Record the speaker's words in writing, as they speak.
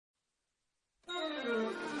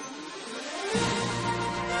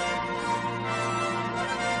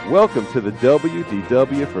Welcome to the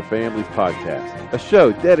WDW for Families podcast, a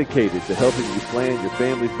show dedicated to helping you plan your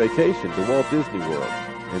family's vacation to Walt Disney World.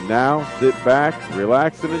 And now, sit back,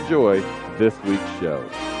 relax, and enjoy this week's show.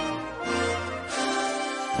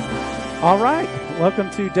 All right, welcome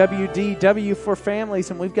to WDW for Families,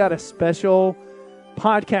 and we've got a special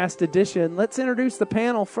podcast edition. Let's introduce the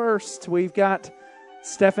panel first. We've got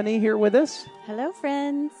Stephanie here with us. Hello,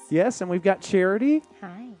 friends. Yes, and we've got Charity.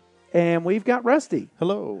 Hi. And we've got Rusty.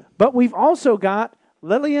 Hello. But we've also got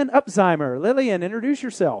Lillian Upzheimer. Lillian, introduce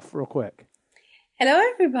yourself real quick. Hello,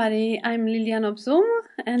 everybody. I'm Lilian Upzheimer,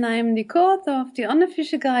 and I'm the co-author of the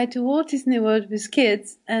unofficial guide to Walt Disney World with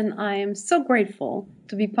kids, and I am so grateful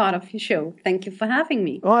to be part of your show. Thank you for having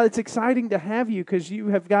me. Well, it's exciting to have you because you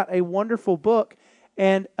have got a wonderful book.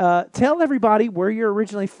 And tell everybody where you're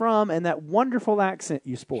originally from and that wonderful accent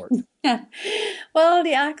you sport. Well,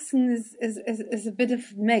 the accent is a bit of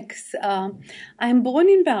a mix. I'm born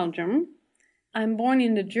in Belgium. I'm born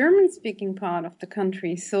in the German-speaking part of the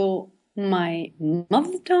country, so my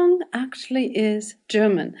mother tongue actually is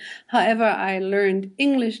German. However, I learned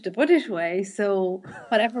English the British way, so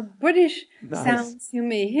whatever British sounds you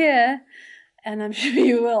may hear, and I'm sure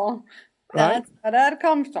you will, that's where that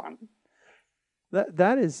comes from.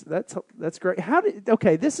 That's great.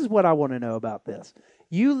 This is what I want to know about this.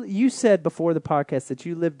 You said before the podcast that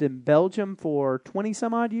you lived in Belgium for 20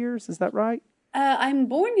 some odd years. Is that right? I'm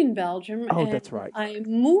born in Belgium. Oh, that's right. I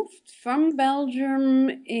moved from Belgium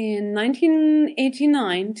in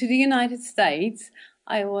 1989 to the United States.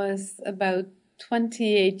 I was about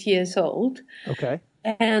 28 years old. Okay.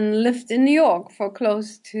 And lived in New York for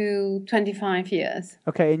close to 25 years.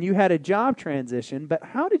 Okay, and you had a job transition, but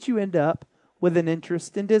how did you end up with an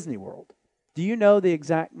interest in Disney World? Do you know the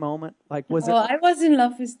exact moment? I was in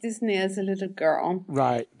love with Disney as a little girl.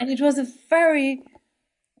 Right. And it was a very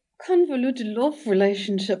convoluted love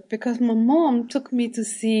relationship because my mom took me to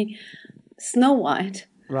see Snow White.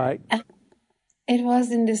 Right. And it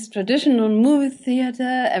was in this traditional movie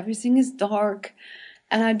theater. Everything is dark.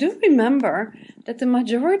 And I do remember that the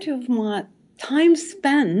majority of my time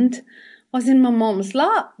spent was in my mom's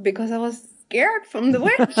lap because I was scared from the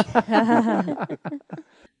witch.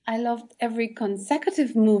 I loved every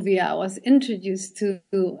consecutive movie I was introduced to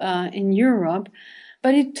in Europe,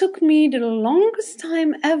 but it took me the longest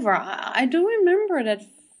time ever. I do remember that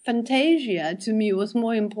Fantasia to me was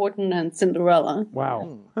more important than Cinderella.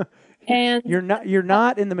 Wow. And you're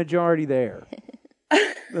not in the majority there.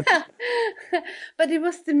 But it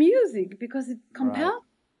was the music because it compelled.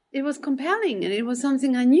 Right. It was compelling, and it was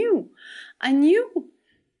something I knew. I knew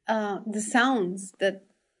the sounds that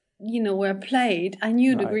were played. I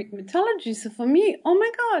knew the Greek mythology. So for me, oh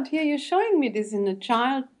my God, here you're showing me this in a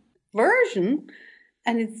child version,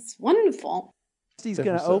 and it's wonderful. He's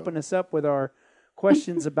going to open us up with our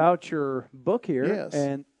questions about your book here. Yes.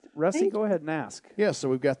 And Rusty, go ahead and ask. Yes, so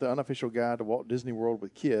we've got the unofficial guide to Walt Disney World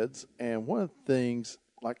with kids, and one of the things,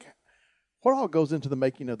 what all goes into the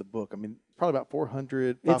making of the book? I mean, probably about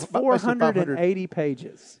 400. It's 480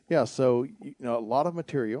 pages. Yeah, so a lot of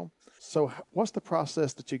material. So what's the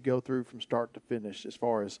process that you go through from start to finish as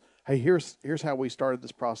far as, hey, here's how we started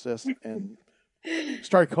this process and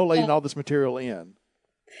started collating all this material in?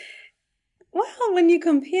 Well, when you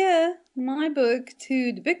compare my book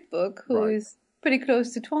to the big book, who is pretty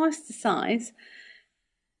close to twice the size,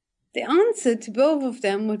 the answer to both of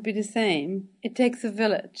them would be the same. It takes a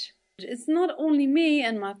village. It's not only me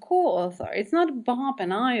and my co-author. It's not Bob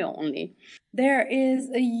and I only. There is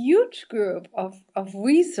a huge group of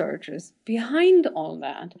researchers behind all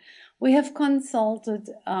that. We have consulted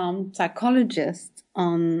psychologists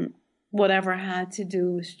on whatever had to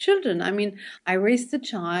do with children. I mean, I raised a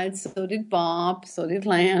child, so did Bob, so did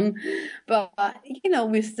Lan. But,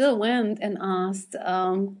 we still went and asked,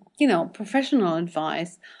 professional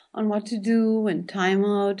advice on what to do when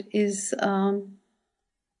timeout is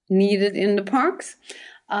needed in the parks.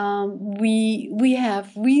 We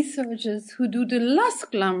have researchers who do the less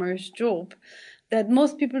glamorous job that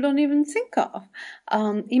most people don't even think of.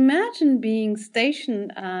 Imagine being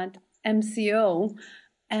stationed at MCO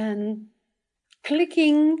and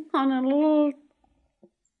clicking on a little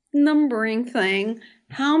numbering thing,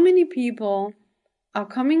 how many people are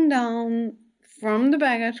coming down from the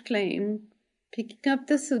baggage claim, picking up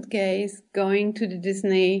the suitcase, going to the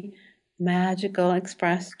Disney Magical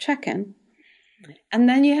Express check-in. And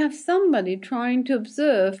then you have somebody trying to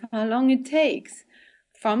observe how long it takes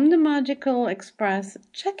from the Magical Express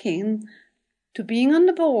check-in to being on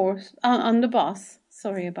the bus,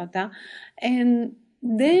 sorry about that, and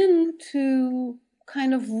then to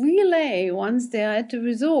kind of relay once they're at the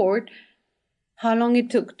resort how long it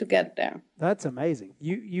took to get there. That's amazing.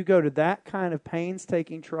 You go to that kind of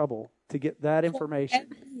painstaking trouble to get that information.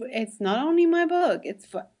 It's not only my book, it's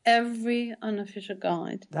for every unofficial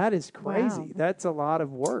guide. That is crazy. Wow. That's a lot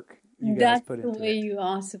of work you guys That's put the into way it. you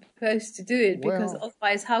are supposed to do it, because Well-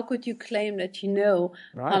 otherwise, how could you claim that you know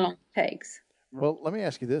Right. how long it takes? Well, let me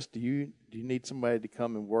ask you this: Do you need somebody to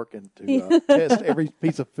come and work and to test every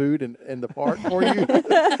piece of food in the park for you?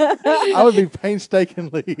 I would be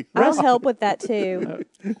painstakingly. I'll help with that too.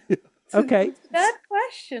 Okay. That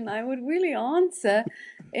question I would really answer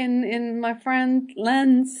in my friend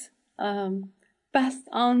Len's best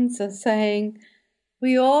answer, saying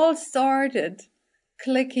we all started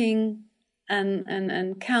clicking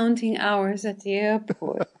and counting hours at the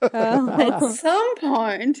airport. At some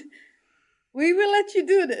point, we will let you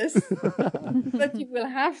do this, but you will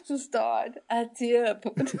have to start at the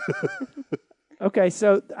airport. Okay,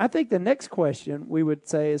 so I think the next question we would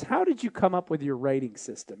say is, how did you come up with your rating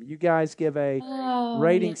system? You guys give a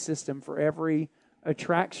rating system for every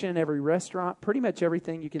attraction, every restaurant, pretty much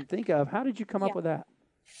everything you can think of. How did you come up with that?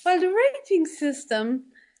 Well, the rating system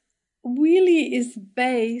really is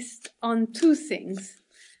based on two things.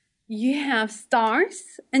 You have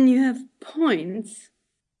stars and you have points,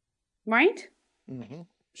 right? Mm-hmm.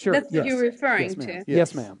 Sure. That's what yes. you're referring Yes, ma'am. to.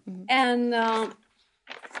 Yes, ma'am. And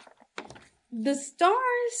the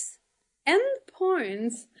stars and the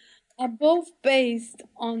points are both based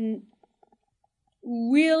on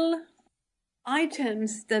real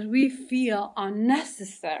items that we feel are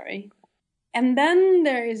necessary. And then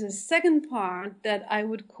there is a second part that I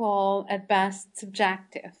would call at best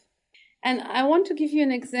subjective. And I want to give you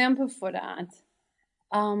an example for that.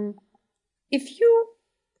 If you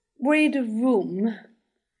rate a room,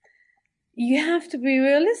 you have to be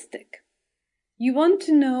realistic. You want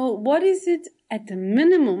to know what is it at the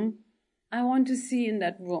minimum I want to see in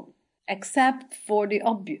that room, except for the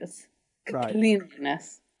obvious, Right.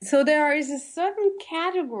 cleanliness. So there is a certain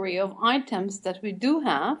category of items that we do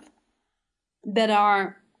have that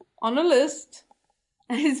are on a list,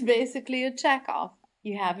 and it's basically a check off.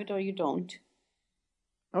 You have it or you don't.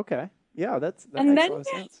 Okay. Yeah, that And makes then a lot of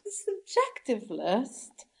there's sense. the subjective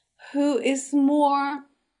list, who is more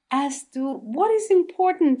as to what is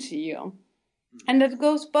important to you. And that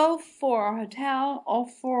goes both for a hotel or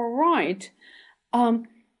for a ride.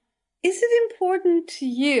 Is it important to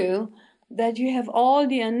you that you have all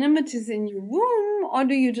the amenities in your room, or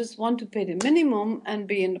do you just want to pay the minimum and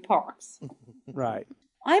be in the parks? Right.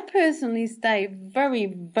 I personally stay very,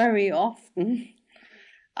 very often,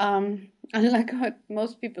 unlike what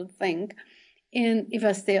most people think. If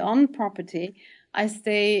I stay on property, I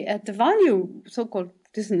stay at the value, so-called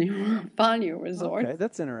Disney Value Resort. Okay,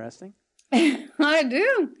 that's interesting. I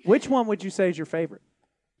do. Which one would you say is your favorite?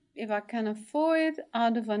 If I can afford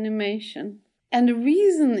Art of Animation. And the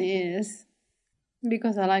reason is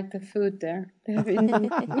because I like the food there. They have Indian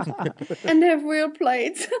food and they have real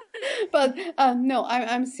plates. But no,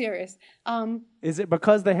 I'm serious. Is it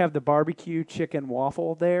because they have the barbecue chicken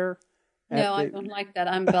waffle there? No, I the- don't like that.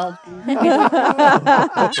 I'm Belgian.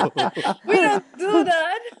 We don't do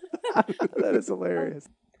that. That is hilarious.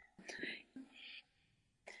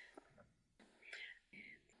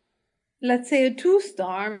 Let's say a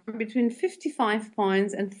 2-star between 55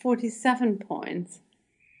 points and 47 points.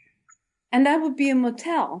 And that would be a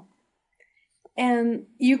motel. And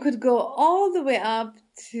you could go all the way up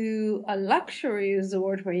to a luxury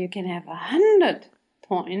resort where you can have 100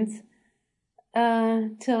 points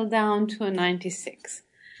till down to a 96.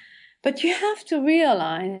 But you have to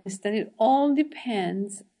realize that it all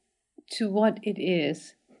depends to what it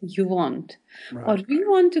is you want. Right. What we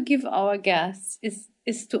want to give our guests is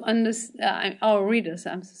to understand, our readers,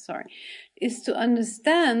 I'm so sorry, is to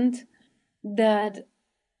understand that,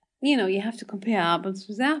 you have to compare apples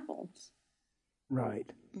with apples.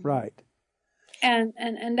 Right. Right. And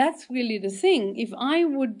that's really the thing. If I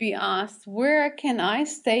would be asked, where can I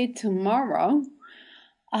stay tomorrow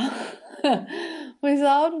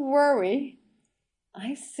without worry,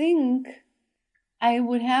 I think I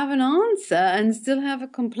would have an answer and still have a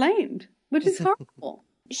complaint, which is horrible.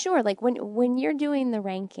 Sure, like when you're doing the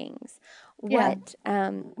rankings, Yeah.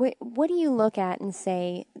 what do you look at and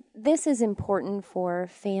say, this is important for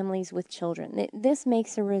families with children? This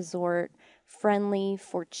makes a resort friendly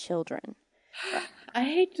for children. I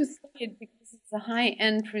hate to say it because it's a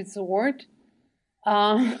high-end resort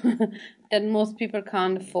that most people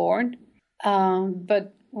can't afford.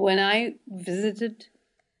 But when I visited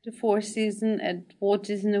the Four Seasons at Walt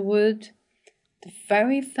Disney World, the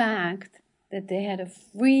very fact that they had a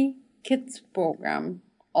free kids program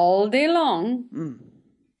all day long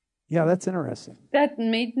Yeah, that's interesting. that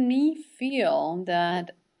made me feel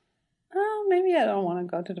that, oh, maybe I don't want to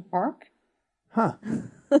go to the park. Huh.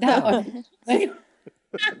 That was, I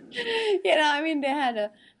mean, they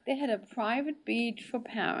had a private beach for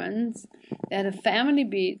parents, they had a family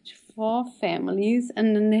beach for families,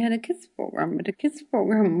 and then they had a kids program. But the kids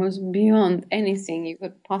program was beyond anything you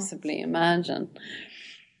could possibly imagine.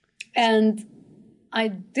 And I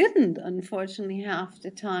didn't, unfortunately, have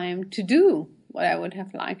the time to do what I would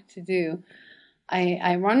have liked to do.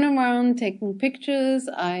 I run around taking pictures.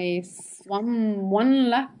 I swam one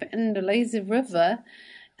lap in the lazy river,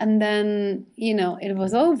 and then, it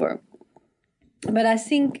was over. But I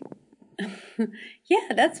think,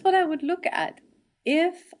 that's what I would look at.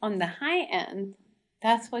 If on the high end,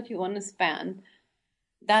 that's what you want to spend,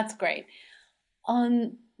 that's great.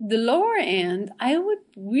 On the lower end, I would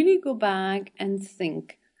really go back and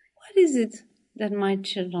think, what is it that my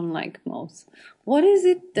children like most? What is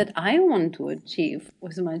it that I want to achieve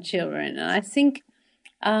with my children? And I think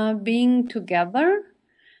being together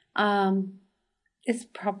is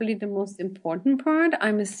probably the most important part.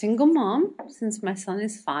 I'm a single mom since my son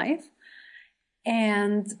is 5.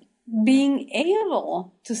 And being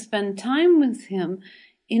able to spend time with him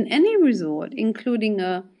in any resort, including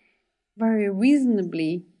a very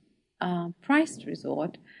reasonably priced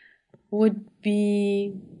resort, would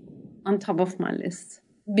be on top of my list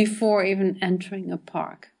before even entering a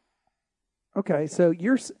park. Okay, so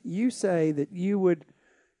you say that you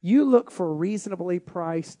look for a reasonably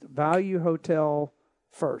priced value hotel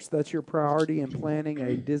first. That's your priority in planning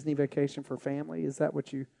a Disney vacation for family. Is that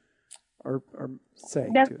what you are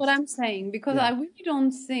saying? That's what I'm saying, because I really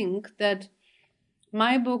don't think that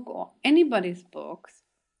my book or anybody's books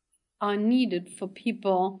are needed for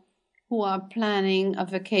people who are planning a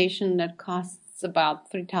vacation that costs about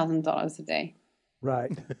 $3,000 a day.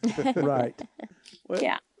 Right, right. Well,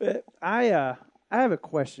 Yeah. I have a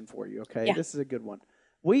question for you. Okay, Yeah. This is a good one.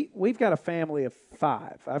 We've got a family of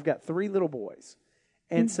 5. I've got 3 little boys,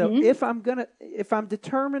 and so if I'm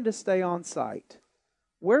determined to stay on site,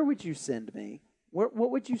 where would you send me? What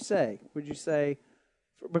would you say? Would you say,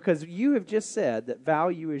 because you have just said that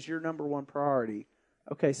value is your number one priority?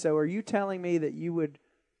 Okay, so are you telling me that you would?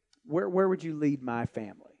 Where would you lead my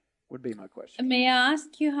family? Would be my question. May I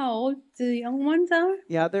ask you how old the young ones are?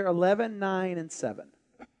 Yeah, they're 11, 9, and 7.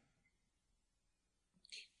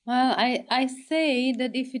 Well, I say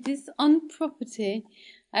that if it is on property,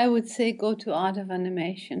 I would say go to Art of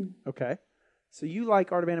Animation. Okay, so you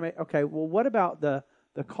like Art of Animation? Okay, well, what about the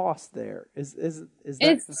cost there? Is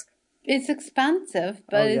that? It's expensive,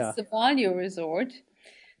 but it's a value resort.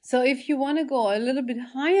 So if you want to go a little bit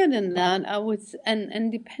higher than that, I would,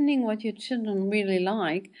 and depending what your children really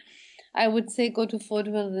like, I would say go to Fort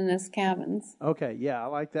Wilderness Cabins. Okay, yeah, I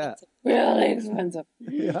like that. It's really expensive.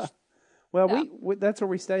 Yeah. Well, we that's where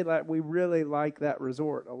we stayed. We really like that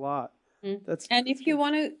resort a lot. And if you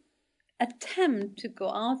want to attempt to go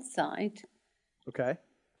outside, okay.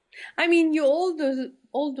 I mean, your older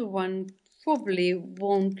one probably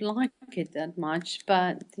won't like it that much,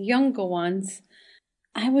 but the younger ones,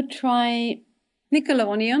 I would try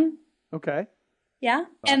Nickelodeon. Okay. Yeah.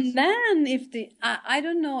 Nice. And then if I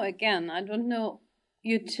don't know, again, I don't know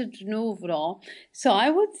your children overall. So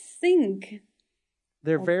I would think.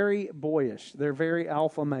 They're very boyish. They're very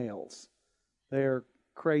alpha males. They're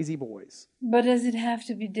crazy boys. But does it have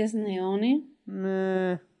to be Disney only?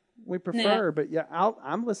 Nah, we prefer, but yeah,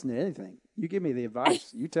 I'm listening to anything. You give me the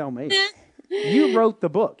advice. You tell me. You wrote the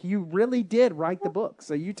book. You really did write the book,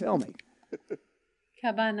 so you tell me.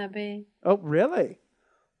 Cabana Bay. Oh, really?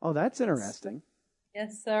 Oh, that's interesting.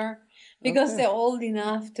 Yes, sir. Because they're old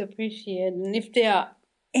enough to appreciate, and if they are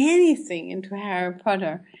anything into Harry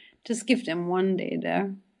Potter, just give them one day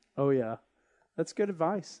there. Oh, yeah. That's good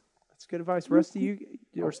advice. That's good advice. Rusty,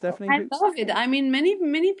 you or Stephanie? I love it. I mean,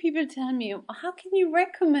 many people tell me, how can you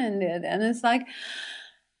recommend it? And it's like,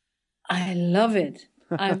 I love it.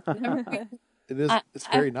 I've never been, it's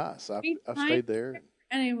very nice. I've stayed there.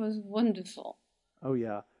 And it was wonderful. Oh,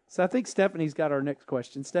 yeah. So I think Stephanie's got our next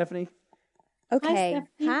question. Stephanie? Okay.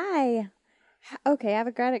 Hi, Hi. Okay,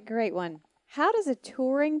 I've got a great one. How does a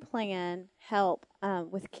touring plan help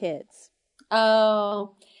with kids?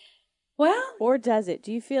 Oh, well. Or does it?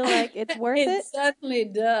 Do you feel like it's worth it? It certainly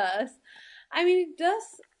does. I mean, it does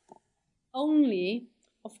only,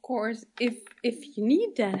 of course, if you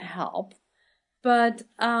need that help. But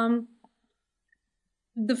the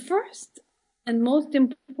first and most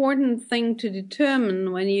important thing to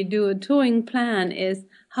determine when you do a touring plan is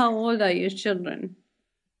how old are your children?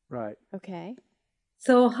 Right. Okay.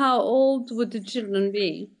 So how old would the children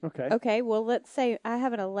be? Okay. Okay, well, let's say I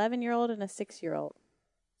have an 11-year-old and a 6-year-old.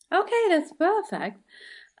 Okay, that's perfect.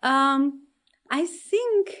 I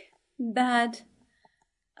think that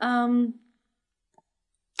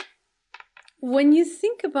when you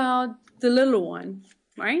think about the little one,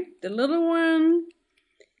 right? The little one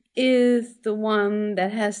is the one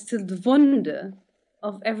that has still the wonder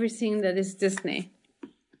of everything that is Disney.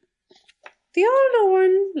 The older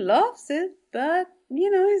one loves it, but,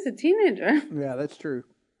 he's a teenager. Yeah, that's true.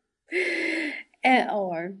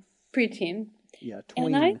 Or preteen. Yeah,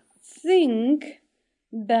 tween. And I think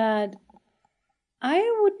that I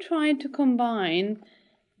would try to combine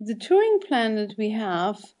the touring plan that we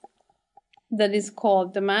have that is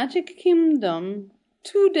called the Magic Kingdom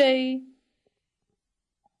 2-day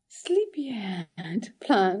sleepyhead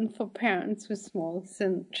plan for parents with small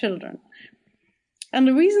children. And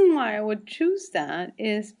the reason why I would choose that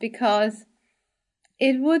is because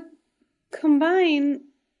it would combine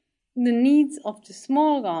the needs of the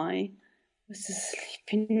small guy with the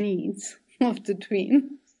sleeping needs of the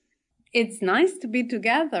tween. It's nice to be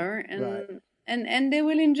together, and they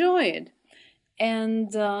will enjoy it.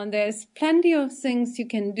 And there's plenty of things you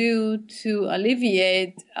can do to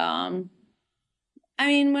alleviate. When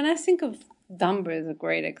I think of Dumbo is a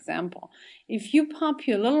great example. If you pop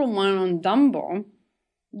your little one on Dumbo,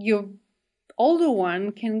 your older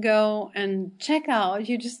one can go and check out.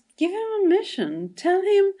 You just give him a mission. Tell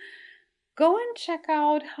him, go and check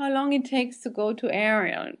out how long it takes to go to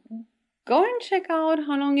Ariel. Go and check out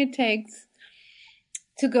how long it takes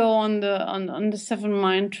to go on the 7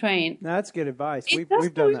 Mile train. That's good advice. We've done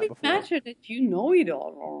that before. It doesn't really matter that you know it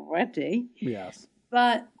all already. Yes.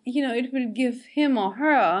 But, it will give him or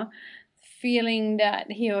her the feeling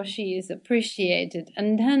that he or she is appreciated.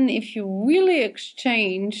 And then if you really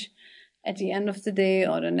exchange at the end of the day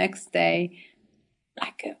or the next day,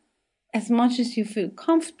 as much as you feel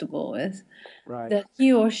comfortable with, that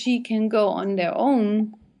he or she can go on their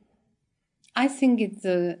own, I think it's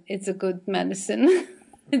a good medicine.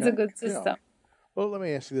 It's a good system. Yeah. Well, let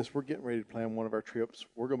me ask you this. We're getting ready to plan one of our trips.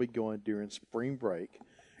 We're going to be going during spring break.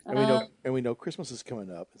 And we know Christmas is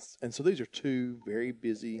coming up. And so these are 2 very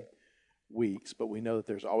busy weeks, but we know that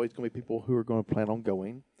there's always going to be people who are going to plan on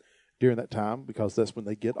going during that time because that's when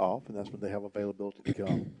they get off and that's when they have availability to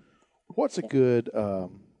come. What's a good, what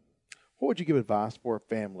would you give advice for a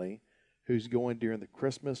family who's going during the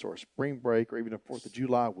Christmas or spring break or even a 4th of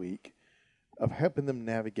July week of helping them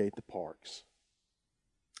navigate the parks?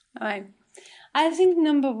 All right. I think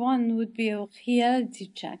number 1 would be a reality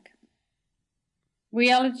check.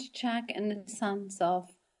 Reality check in the sense of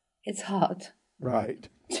it's hot. Right.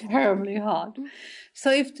 Terribly hot.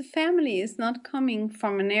 So if the family is not coming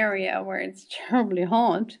from an area where it's terribly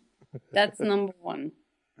hot, that's number 1.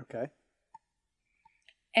 Okay.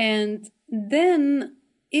 And then,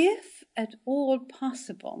 if at all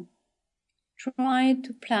possible, try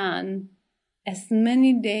to plan as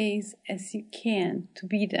many days as you can to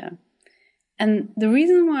be there. And the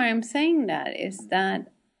reason why I'm saying that is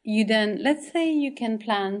that you then, let's say you can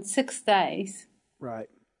plan 6 days. Right.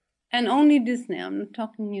 And only Disney, I'm not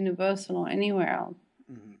talking Universal or anywhere else.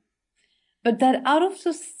 Mm-hmm. But that out of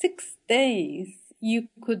those 6 days, you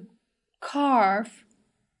could carve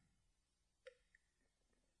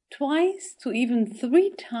 2 to even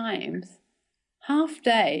 3 times half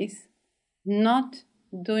days not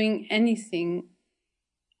doing anything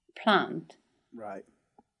planned. Right.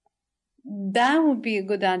 That would be a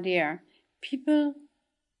good idea. People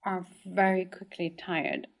are very quickly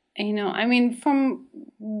tired. From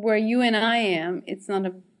where you and I am, it's not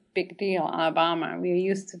a big deal. Alabama, we are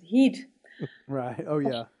used to the heat. Right. Oh,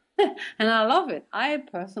 yeah. And I love it. I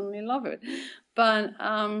personally love it. But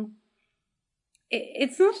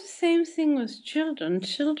it's not the same thing with children.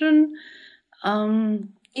 Children,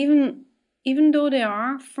 even though they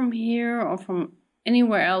are from here or from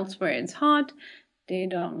anywhere else where it's hot, they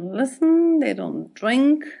don't listen, they don't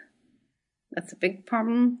drink. That's a big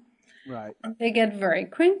problem. Right. They get very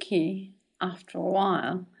cranky after a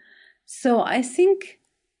while. So I think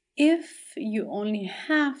if you only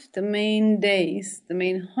have the main days, the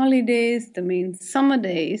main holidays, the main summer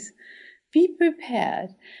days, be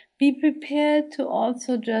prepared. Be prepared to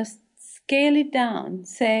also just scale it down.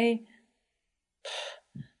 Say,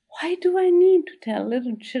 why do I need to tell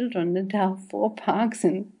little children that there are 4 parks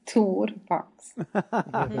and 2 water parks?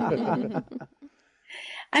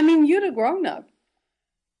 You're the grown-up.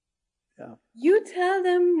 Yeah. You tell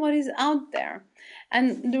them what is out there.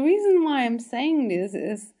 And the reason why I'm saying this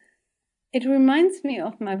is it reminds me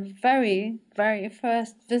of my very, very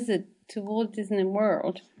first visit to Walt Disney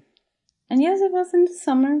World. And yes, it was in the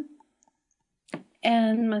summer.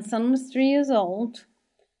 And my son was 3 years old.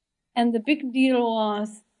 And the big deal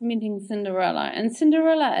was meeting Cinderella. And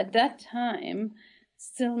Cinderella at that time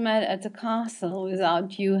still met at the castle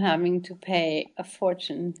without you having to pay a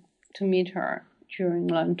fortune to meet her during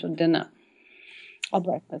lunch or dinner or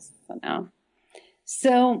breakfast for now.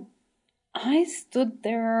 So I stood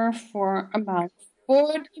there for about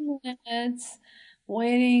 40 minutes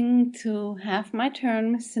waiting to have my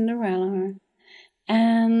turn with Cinderella.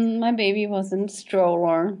 And my baby was in the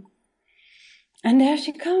stroller. And there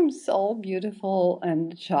she comes, all beautiful,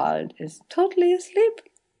 and the child is totally asleep.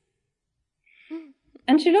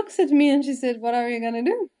 And she looks at me and she said, "What are you going to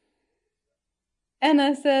do?" And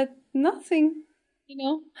I said, "Nothing.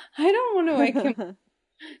 I don't want to wake him up.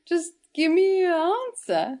 Just give me your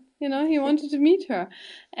answer." He wanted to meet her.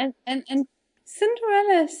 And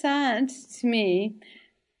Cinderella said to me,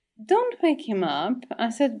 "Don't wake him up." I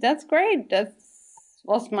said, "That's great. That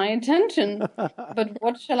was my intention. But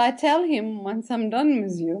what shall I tell him once I'm done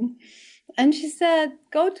with you?" And she said,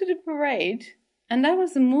 "Go to the parade." And that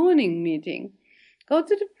was a morning meeting. "Go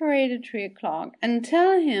to the parade at 3 o'clock and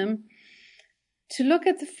tell him to look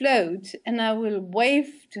at the float, and I will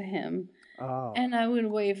wave to him. Oh. And I will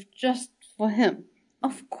wave just for him."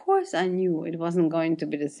 Of course I knew it wasn't going to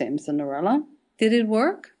be the same Cinderella. Did it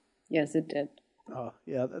work? Yes, it did. Oh,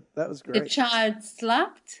 yeah, that was great. The child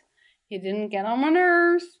slept. He didn't get on my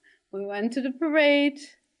nerves. We went to the parade.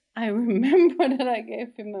 I remember that I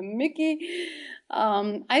gave him a Mickey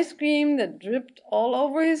ice cream that dripped all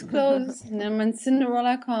over his clothes. And then when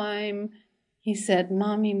Cinderella came, he said,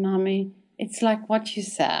 Mommy, it's like what you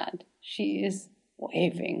said. She is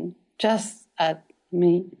waving just at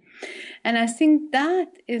me." And I think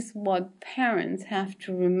that is what parents have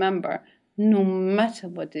to remember, no matter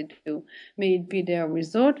what they do. May it be their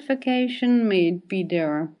resort vacation, may it be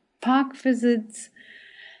their park visits.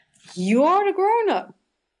 You're the grown-up.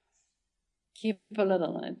 Keep a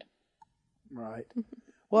little in it. Right.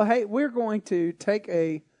 Well, hey, we're going to take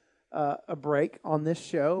a break on this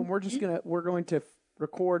show, and we're going to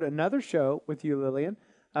record another show with you, Lillian.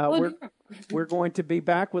 We're going to be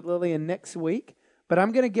back with Lillian next week, but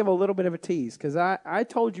I'm going to give a little bit of a tease because I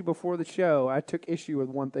told you before the show I took issue with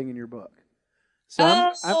one thing in your book. So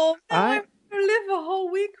I live a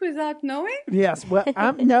whole week without knowing? Yes. Well,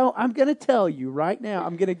 I'm going to tell you right now.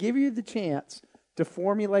 I'm going to give you the chance to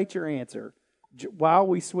formulate your answer while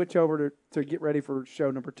we switch over to get ready for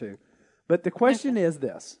show number 2. But the question is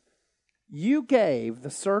this. You gave the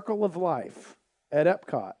Circle of Life at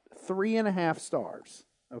Epcot 3.5 stars,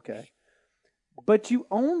 okay? But you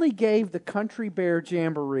only gave the Country Bear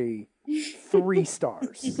Jamboree 3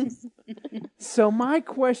 stars. So my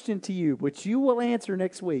question to you, which you will answer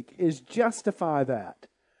next week, is justify that.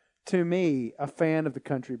 To me, a fan of the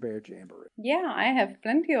Country Bear Jamboree. Yeah, I have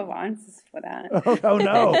plenty of answers for that. Oh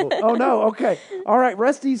no. Oh, no. Okay. All right.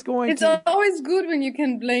 Rusty's going It's always good when you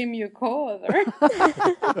can blame your co-author.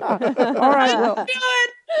 All right.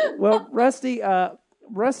 Well, Rusty, do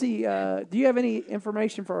you have any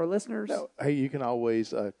information for our listeners? No. Hey, you can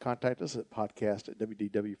always contact us at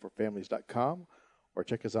podcast@wdwforfamilies.com or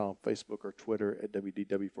check us out on Facebook or Twitter at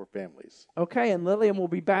WDW4Families. Okay, and Lillian will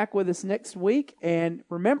be back with us next week. And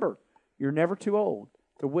remember, you're never too old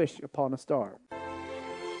to wish upon a star.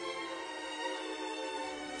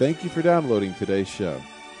 Thank you for downloading today's show.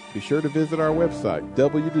 Be sure to visit our website,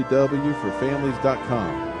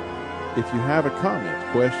 wdwforfamilies.com. If you have a comment,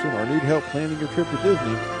 question, or need help planning your trip to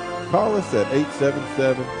Disney, call us at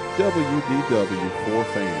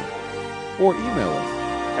 877-WDW4FAM or email us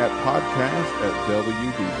at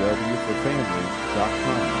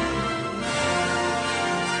podcast@wdwforfamilies.com.